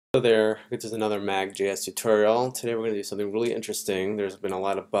Hello there, this is another MagJS tutorial. Today we're going to do something really interesting. There's been a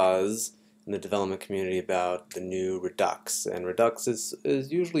lot of buzz in the development community about the new Redux, and Redux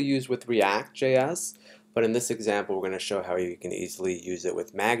is usually used with ReactJS, but in this example we're going to show how you can easily use it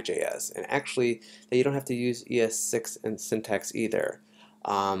with MagJS, and actually that you don't have to use ES6 and syntax either.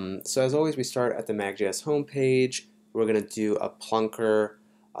 So as always, we start at the MagJS homepage. We're going to do a Plunker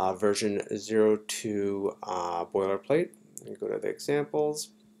version 02 boilerplate. And go to the examples.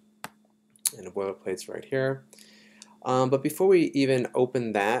 And the boilerplate's right here. But before we even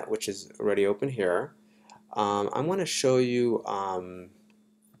open that, which is already open here, I want to show you the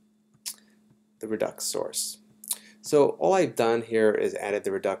Redux source. So all I've done here is added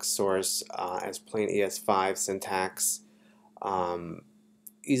the Redux source as plain ES5 syntax,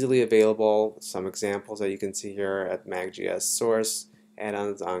 easily available. Some examples that you can see here at MagJS source,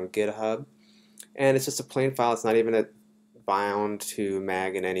 add-ons on GitHub. And it's just a plain file. It's not even bound to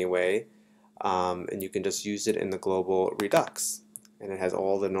Mag in any way. And you can just use it in the global Redux, and it has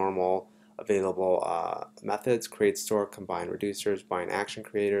all the normal available methods: create, store, combine reducers, bind action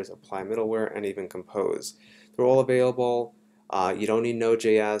creators, apply middleware, and even compose. They're all available. You don't need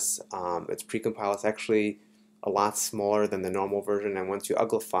Node.js. It's precompiled. It's actually a lot smaller than the normal version, and once you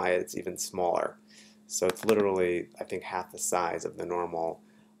uglify it, it's even smaller. So it's literally, I think, half the size of the normal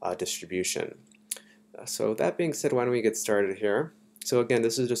distribution. So that being said, why don't we get started here? So again,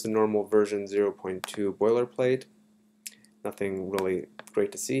 this is just a normal version 0.2 boilerplate. Nothing really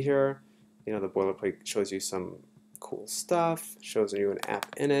great to see here. You know, the boilerplate shows you some cool stuff, shows you an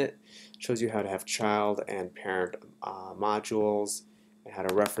app in it, shows you how to have child and parent modules, and how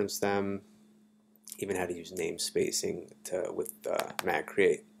to reference them, even how to use namespacing with mag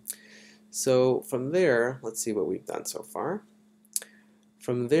create. So from there, let's see what we've done so far.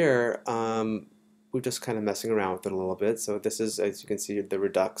 From there, we're just kind of messing around with it a little bit. So this is, as you can see, the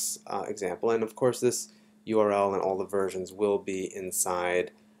Redux example, and of course this URL and all the versions will be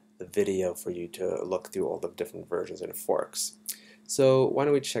inside the video for you to look through all the different versions and forks. So why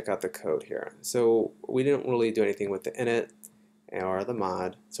don't we check out the code here? So we didn't really do anything with the init or the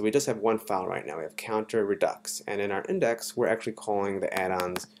mod, so we just have one file right now. We have counter Redux, and in our index we're actually calling the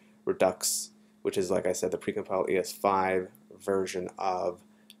add-ons Redux, which is, like I said, the precompiled ES5 version of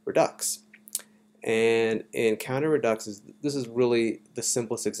Redux. And in counter Redux, this is really the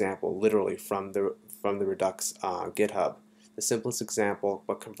simplest example, literally from the Redux GitHub. The simplest example,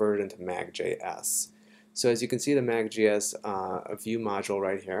 but converted into MagJS. So as you can see, the MagJS view module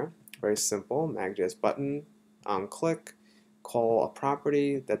right here, very simple. MagJS button, on click, call a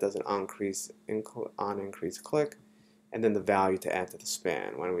property that does an on increase click, and then the value to add to the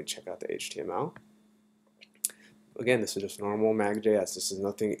span. Why don't we check out the HTML? Again, this is just normal MagJS. This is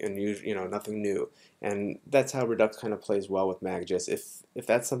nothing unusual, nothing new, and that's how Redux kind of plays well with MagJS. If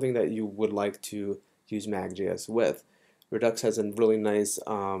that's something that you would like to use MagJS with, Redux has a really nice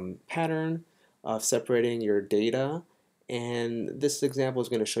pattern of separating your data, and this example is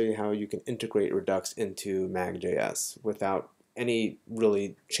going to show you how you can integrate Redux into MagJS without any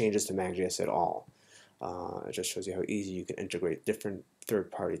really changes to MagJS at all. It just shows you how easy you can integrate different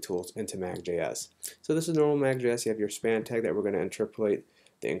third-party tools into MagJS. So this is normal MagJS. You have your span tag that we're going to interpolate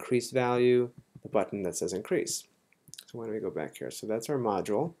the increase value, the button that says increase. So why don't we go back here? So that's our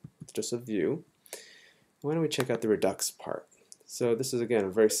module. It's just a view. Why don't we check out the Redux part? So this is, again, a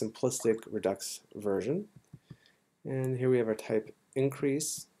very simplistic Redux version. And here we have our type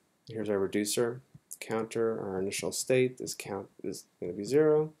increase. Here's our reducer, counter. Our initial state, this count is going to be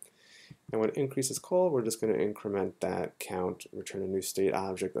 0. And when increase is called, we're just going to increment that count, return a new state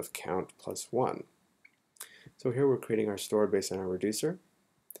object of count plus 1. So here we're creating our store based on our reducer.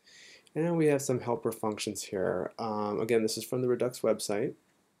 And then we have some helper functions here. Again, this is from the Redux website.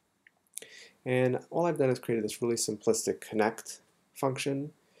 And all I've done is created this really simplistic connect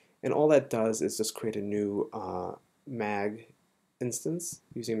function. And all that does is just create a new mag instance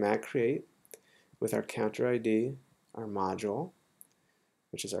using mag create with our counter ID, our module,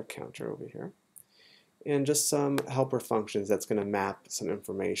 which is our counter over here, and just some helper functions that's going to map some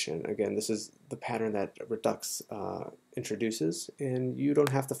information. Again, this is the pattern that Redux introduces, and you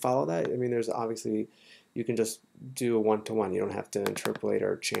don't have to follow that. I mean, there's obviously, you can just do a one-to-one. You don't have to interpolate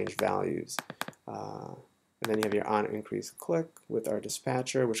or change values. And then you have your on increase click with our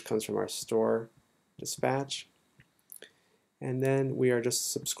dispatcher, which comes from our store dispatch. And then we are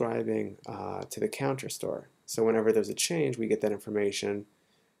just subscribing to the counter store. So whenever there's a change, we get that information.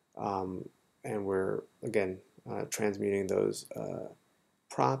 And we're, again, transmuting those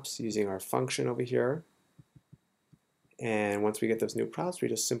props using our function over here. And once we get those new props, we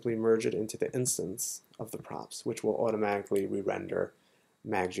just simply merge it into the instance of the props, which will automatically re-render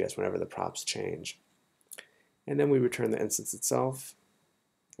MagJS whenever the props change. And then we return the instance itself.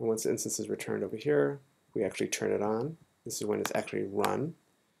 And once the instance is returned over here, we actually turn it on. This is when it's actually run.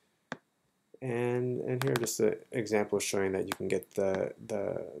 And here just an example showing that you can get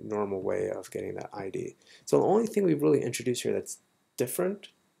the normal way of getting that ID. So the only thing we've really introduced here that's different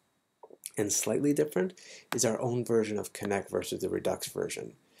and slightly different is our own version of Connect versus the Redux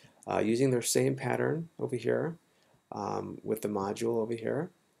version. Using their same pattern over here with the module over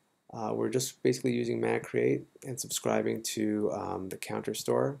here, we're just basically using MagCreate and subscribing to the counter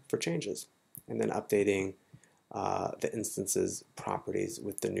store for changes, and then updating the instances properties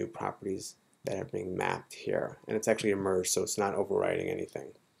with the new properties that are being mapped here. And it's actually merged, so it's not overwriting anything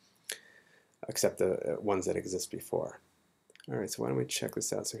except the ones that exist before. Alright, so why don't we check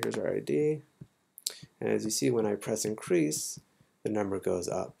this out. So here's our ID, and as you see, when I press increase, the number goes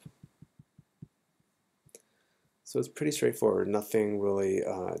up. So it's pretty straightforward, nothing really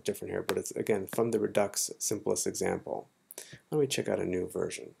different here, but it's again from the Redux simplest example. Why don't we check out a new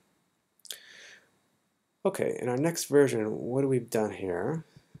version. Okay, in our next version, what we've done here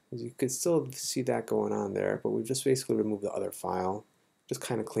is you could still see that going on there, but we've just basically removed the other file, just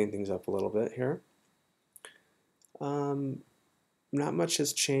kind of clean things up a little bit here. Not much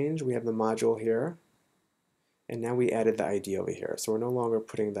has changed. We have the module here, and now we added the ID over here. So we're no longer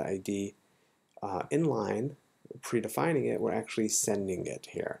putting the ID in line, predefining it, we're actually sending it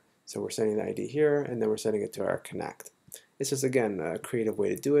here. So we're sending the ID here, and then we're sending it to our Connect. It's just, again, a creative way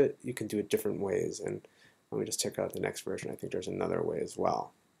to do it. You can do it different ways, and let me just check out the next version. I think there's another way as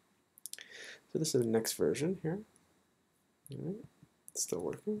well. So this is the next version here. All right, it's still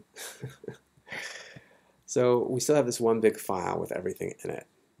working. So we still have this one big file with everything in it.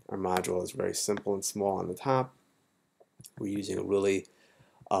 Our module is very simple and small on the top. We're using a really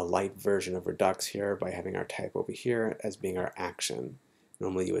light version of Redux here by having our type over here as being our action.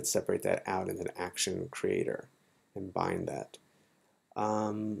 Normally you would separate that out into an action creator and bind that.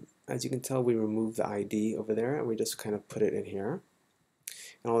 As you can tell, we removed the ID over there and we just kind of put it in here.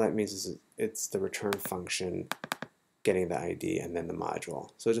 And all that means is it's the return function getting the ID and then the module.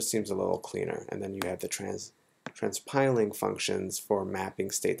 So it just seems a little cleaner. And then you have the transpiling functions for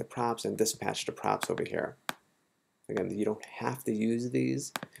mapping state to props and dispatch to props over here. Again, you don't have to use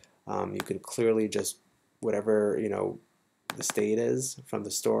these. You could clearly just, whatever the state is from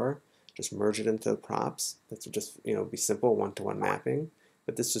the store, just merge it into the props. That's just be simple one-to-one mapping.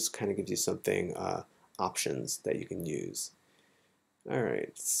 But this just kind of gives you something, options that you can use. All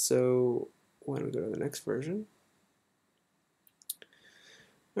right, so why don't we go to the next version?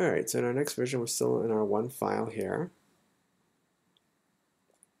 All right, so in our next version, we're still in our one file here.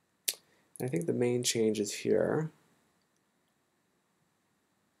 And I think the main changes here,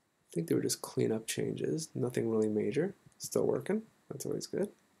 I think they were just cleanup changes, nothing really major. Still working, that's always good.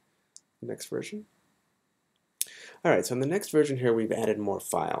 Next version. All right, so in the next version here, we've added more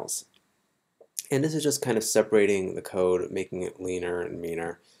files. And this is just kind of separating the code, making it leaner and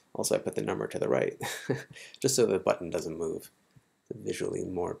meaner. Also, I put the number to the right, just so the button doesn't move. It's visually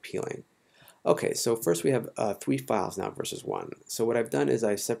more appealing. Okay, so first we have 3 files now versus 1. So what I've done is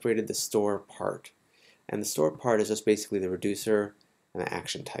I separated the store part. And the store part is just basically the reducer and the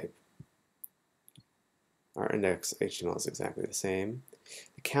action type. Our index HTML is exactly the same.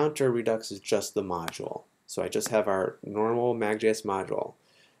 The counter Redux is just the module. So I just have our normal MagJS module.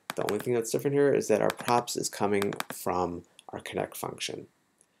 The only thing that's different here is that our props is coming from our Connect function.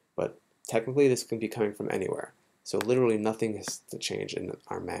 But technically this can be coming from anywhere. So literally nothing has to change in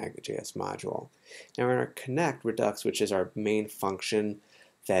our MagJS module. Now in our Connect Redux, which is our main function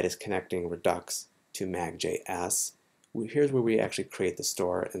that is connecting Redux to MagJS, here's where we actually create the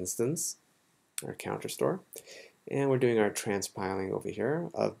store instance, our counter store. And we're doing our transpiling over here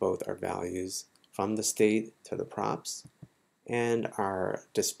of both our values from the state to the props and our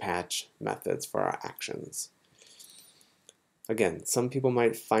dispatch methods for our actions. Again, some people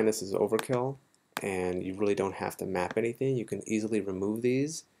might find this as overkill, and you really don't have to map anything. You can easily remove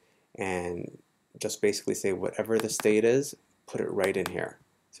these and just basically say whatever the state is, put it right in here.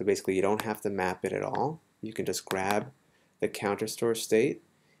 So basically you don't have to map it at all. You can just grab the counter store state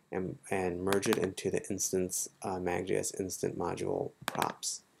and merge it into the instance MagJS instant module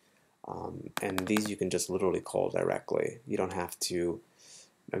props. And these you can just literally call directly. You don't have to,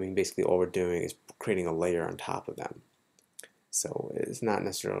 basically all we're doing is creating a layer on top of them. So it's not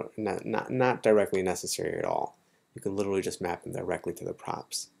necessarily not directly necessary at all. You can literally just map them directly to the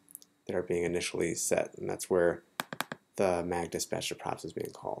props that are being initially set, and that's where the mag dispatch to props is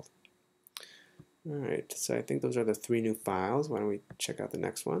being called. All right, so I think those are the 3 new files. Why don't we check out the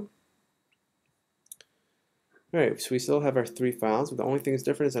next one? Alright, so we still have our three files, but the only thing that's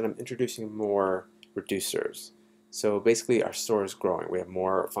different is that I'm introducing more reducers. So basically our store is growing. We have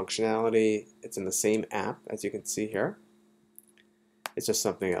more functionality. It's in the same app, as you can see here. It's just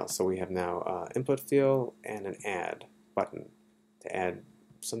something else. So we have now input field and an add button to add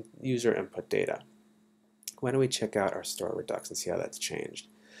some user input data. Why don't we check out our store Redux and see how that's changed.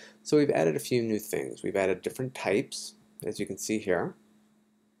 So we've added a few new things. We've added different types, as you can see here.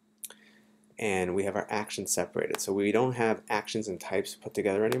 And we have our actions separated. So we don't have actions and types put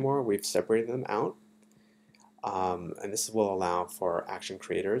together anymore. We've separated them out. And this will allow for action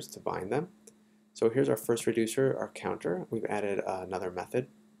creators to bind them. So here's our first reducer, our counter. We've added another method,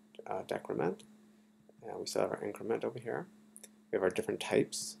 decrement. And we still have our increment over here. We have our different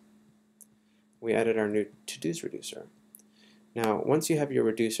types. We added our new todos reducer. Now, once you have your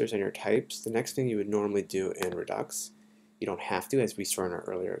reducers and your types, the next thing you would normally do in Redux, you don't have to, as we saw in our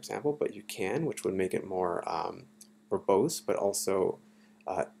earlier example, but you can, which would make it more verbose, but also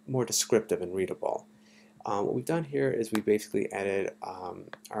more descriptive and readable. What we've done here is we basically added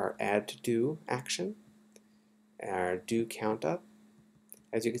our add to do action, our do count up.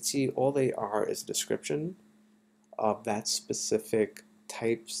 As you can see, all they are is a description of that specific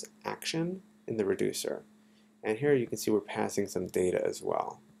type's action in the reducer. And here you can see we're passing some data as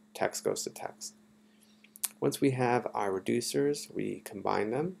well. Text goes to text. Once we have our reducers, we combine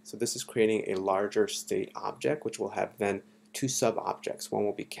them. So this is creating a larger state object, which will have then two sub-objects. One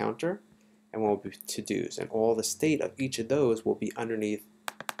will be counter, and one will be to-dos. And all the state of each of those will be underneath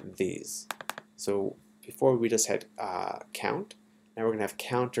these. So before we just had count, now we're going to have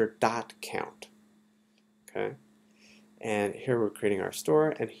counter.count. Okay? And here we're creating our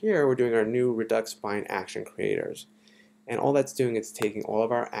store, and here we're doing our new Redux bind action creators. And all that's doing is taking all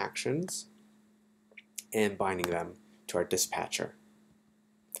of our actions and binding them to our dispatcher.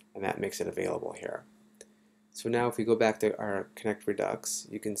 And that makes it available here. So now if we go back to our Connect Redux,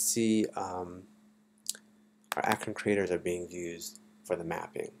 you can see our action creators are being used for the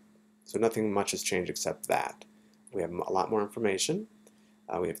mapping. So nothing much has changed except that. We have a lot more information.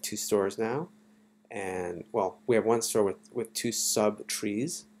 We have two stores now. And well, we have one store with two sub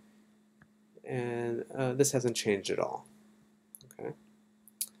trees, and this hasn't changed at all. Okay,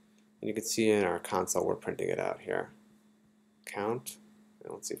 and you can see in our console we're printing it out here. Count.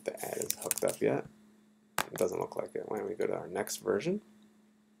 And let's see if the add is hooked up yet. It doesn't look like it. Why don't we go to our next version?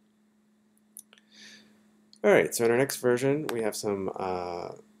 All right. So in our next version, we have some.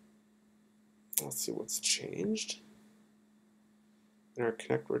 Let's see what's changed. In our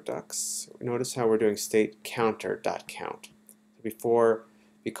Connect Redux, notice how we're doing state counter.count. Before,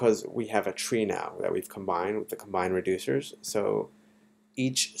 because we have a tree now that we've combined with the combined reducers, so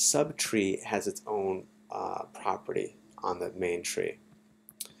each subtree has its own property on the main tree.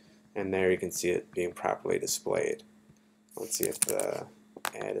 And there you can see it being properly displayed. Let's see if the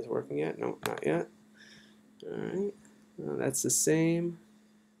add is working yet. No, not yet. Alright, well, that's the same.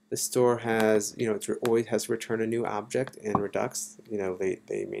 The store has, it always has to return a new object in Redux.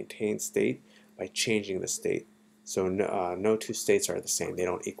 They maintain state by changing the state. So no two states are the same. They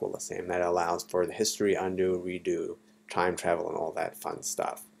don't equal the same. That allows for the history, undo, redo, time travel, and all that fun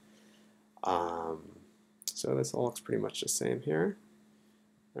stuff. So this all looks pretty much the same here.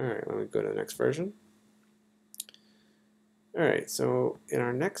 All right, let me go to the next version. All right, so in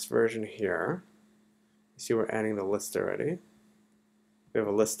our next version here, you see we're adding the list already. We have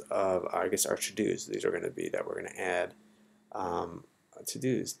a list of, I guess, our to-dos. These are going to be that we're going to add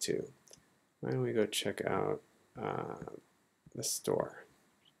to-dos to. Why don't we go check out the store?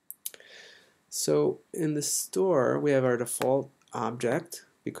 So in the store, we have our default object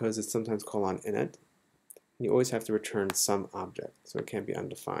because it's sometimes called on init. You always have to return some object, so it can't be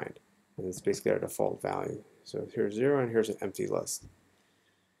undefined. And it's basically our default value. So here's 0, and here's an empty list.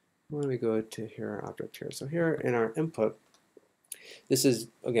 Why don't we go to here, our object here. So here in our input, this is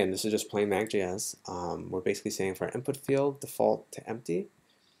just plain MagJS. We're basically saying for our input field, default to empty.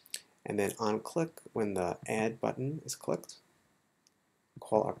 And then on click, when the add button is clicked,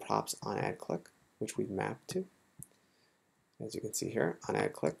 call our props on add click, which we've mapped to. As you can see here, on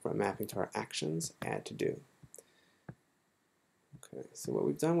add click, we're mapping to our actions, add to do. Okay, so what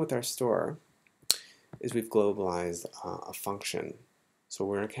we've done with our store is we've globalized a function. So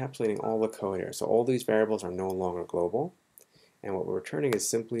we're encapsulating all the code here. So all these variables are no longer global. And what we're returning is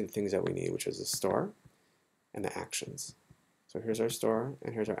simply the things that we need, which is the store and the actions. So here's our store,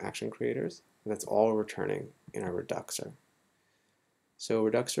 and here's our action creators, and that's all we're returning in our Reduxer. So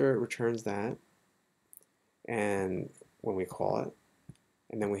Reduxer returns that, and when we call it,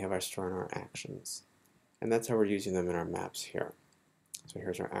 and then we have our store and our actions. And that's how we're using them in our maps here. So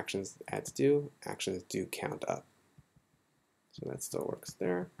here's our actions add to do, actions do count up. So that still works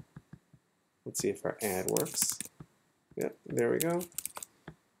there. Let's see if our add works. Yep, there we go.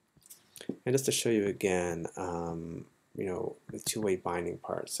 And just to show you again, the two-way binding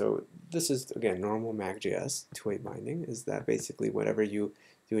part. So this is, again, normal MagJS. Two-way binding is that basically whatever you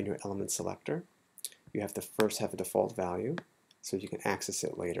do in your element selector, you have to first have a default value so you can access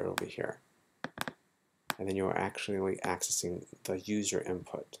it later over here. And then you are actually accessing the user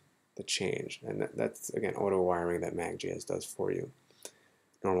input, the change. And that's, again, auto-wiring that MagJS does for you.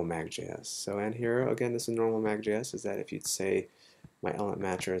 Normal MagJS. So, and here, again, this is normal MagJS, is that if you'd say my element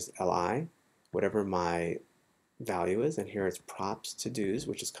matcher is li, whatever my value is, and here it's props to dos,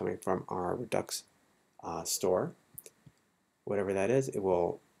 which is coming from our Redux store. Whatever that is, it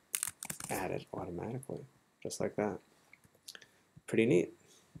will add it automatically, just like that. Pretty neat.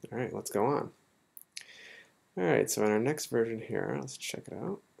 All right, let's go on. All right, so in our next version here, let's check it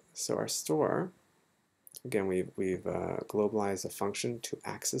out. So our store, again, we've globalized a function to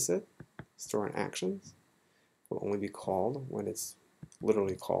access it. Store and actions will only be called when it's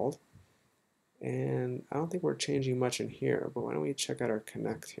literally called. And I don't think we're changing much in here, but why don't we check out our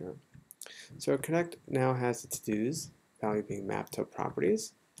connect here. So our connect now has the to-dos, value being mapped to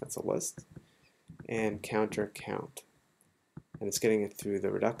properties, that's a list, and counter count. And it's getting it through the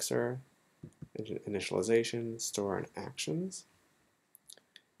reduxer, initialization, store, and actions.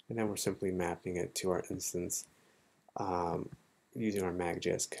 And then we're simply mapping it to our instance using our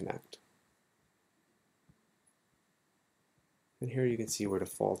MagJS connect. And here you can see we're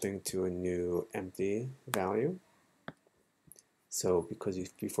defaulting to a new empty value. So because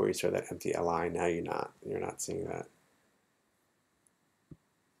before you start that empty li, now you're not seeing that.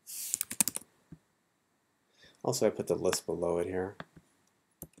 Also, I put the list below it here.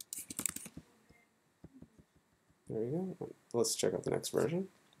 There you go. Let's check out the next version.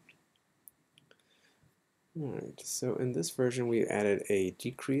 Alright, so in this version we added a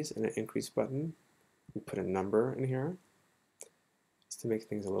decrease and an increase button. We put a number in here just to make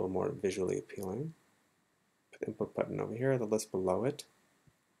things a little more visually appealing. Put the input button over here, the list below it.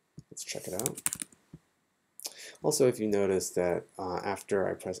 Let's check it out. Also, if you notice that after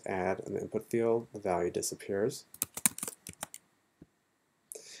I press add in the input field, the value disappears.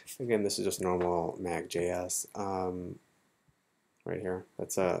 Again, this is just normal MagJS right here.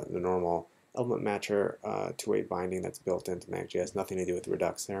 That's the normal element matcher two-way binding that's built into MagJS. Nothing to do with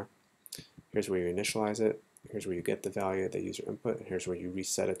Redux there. Here's where you initialize it. Here's where you get the value at the user input. And here's where you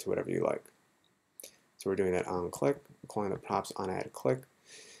reset it to whatever you like. So we're doing that on click, calling the props on add click,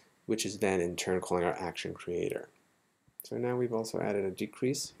 which is then in turn calling our action creator. So now we've also added a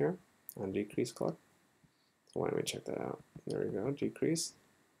decrease here on decrease click. So why don't we check that out? There we go, decrease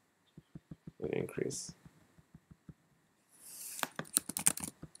and increase.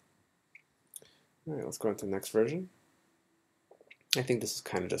 All right, let's go on to the next version. I think this is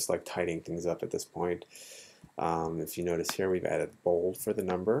kind of just like tidying things up at this point. If you notice here, we've added bold for the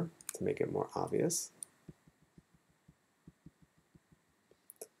number to make it more obvious.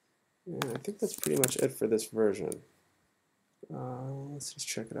 And I think that's pretty much it for this version. Let's just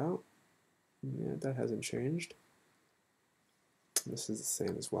check it out. Yeah, that hasn't changed. This is the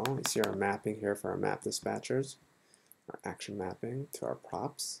same as well. You see our mapping here for our map dispatchers, our action mapping to our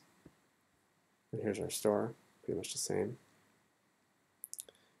props. And here's our store, pretty much the same.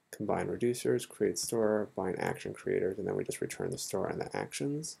 Combine reducers, create store, bind action creators, and then we just return the store and the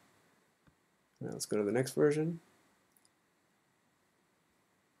actions. All right, let's go to the next version.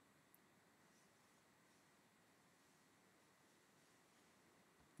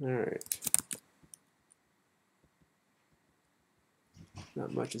 All right.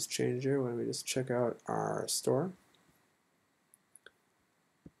 Not much has changed here. Why don't we just check out our store?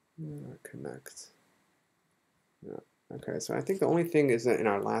 And our connect. Yeah. Okay, so I think the only thing is that in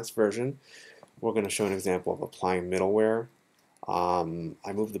our last version, we're going to show an example of applying middleware. I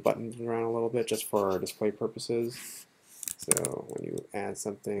moved the buttons around a little bit just for display purposes. So when you add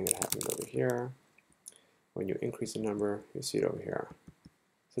something, it happens over here. When you increase a number, you see it over here.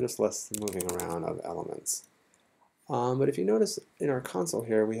 So just less moving around of elements. But if you notice in our console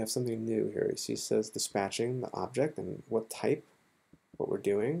here, we have something new here. You see it says dispatching the object and what type, what we're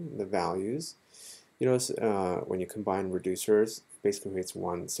doing, the values. You notice when you combine reducers, it basically creates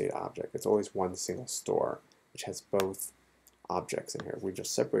one state object. It's always one single store, which has both objects in here. We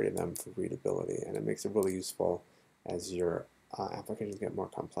just separated them for readability, and it makes it really useful as your applications get more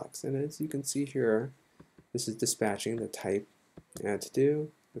complex. And as you can see here, this is dispatching the type add to do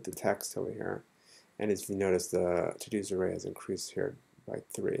with the text over here. And as you notice, the to-dos array has increased here by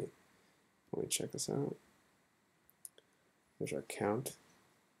 3. Let me check this out. There's our count.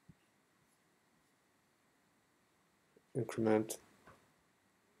 Increment,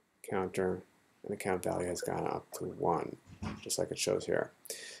 counter, and the count value has gone up to 1, just like it shows here.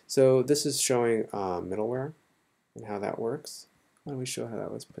 So this is showing middleware and how that works. Why don't we show how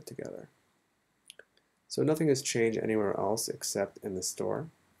that was put together? So nothing has changed anywhere else except in the store.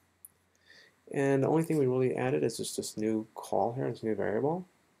 And the only thing we really added is just this new call here, this new variable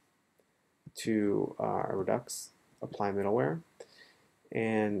to Redux apply middleware.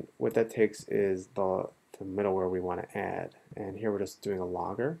 And what that takes is the middleware we want to add. And here we're just doing a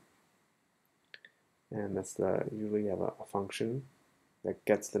logger. And that's usually you have a function that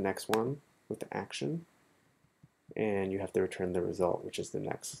gets the next one with the action. And you have to return the result, which is the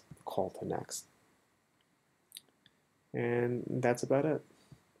next call to next. And that's about it.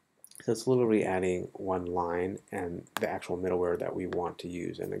 So it's literally adding one line and the actual middleware that we want to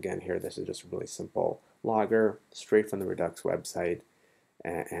use. And again, here this is just a really simple logger straight from the Redux website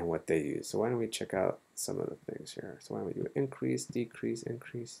and what they use. So why don't we check out some of the things here. So why don't we do increase, decrease,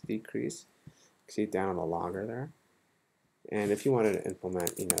 increase, decrease. See down on the logger there. And if you wanted to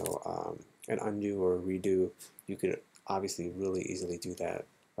implement, an undo or redo, you could obviously really easily do that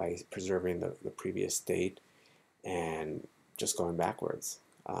by preserving the previous state and just going backwards.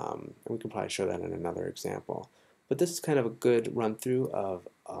 And we can probably show that in another example. But this is kind of a good run through of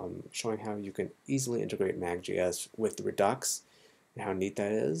showing how you can easily integrate MagJS with Redux and how neat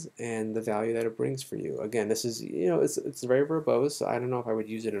that is and the value that it brings for you. Again, this is, it's very verbose, so I don't know if I would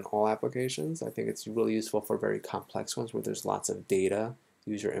use it in all applications. I think it's really useful for very complex ones where there's lots of data,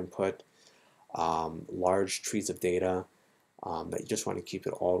 user input, large trees of data, that you just want to keep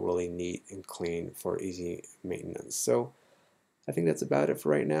it all really neat and clean for easy maintenance. So I think that's about it for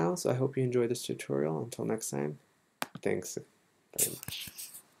right now. So I hope you enjoyed this tutorial. Until next time, thanks very much.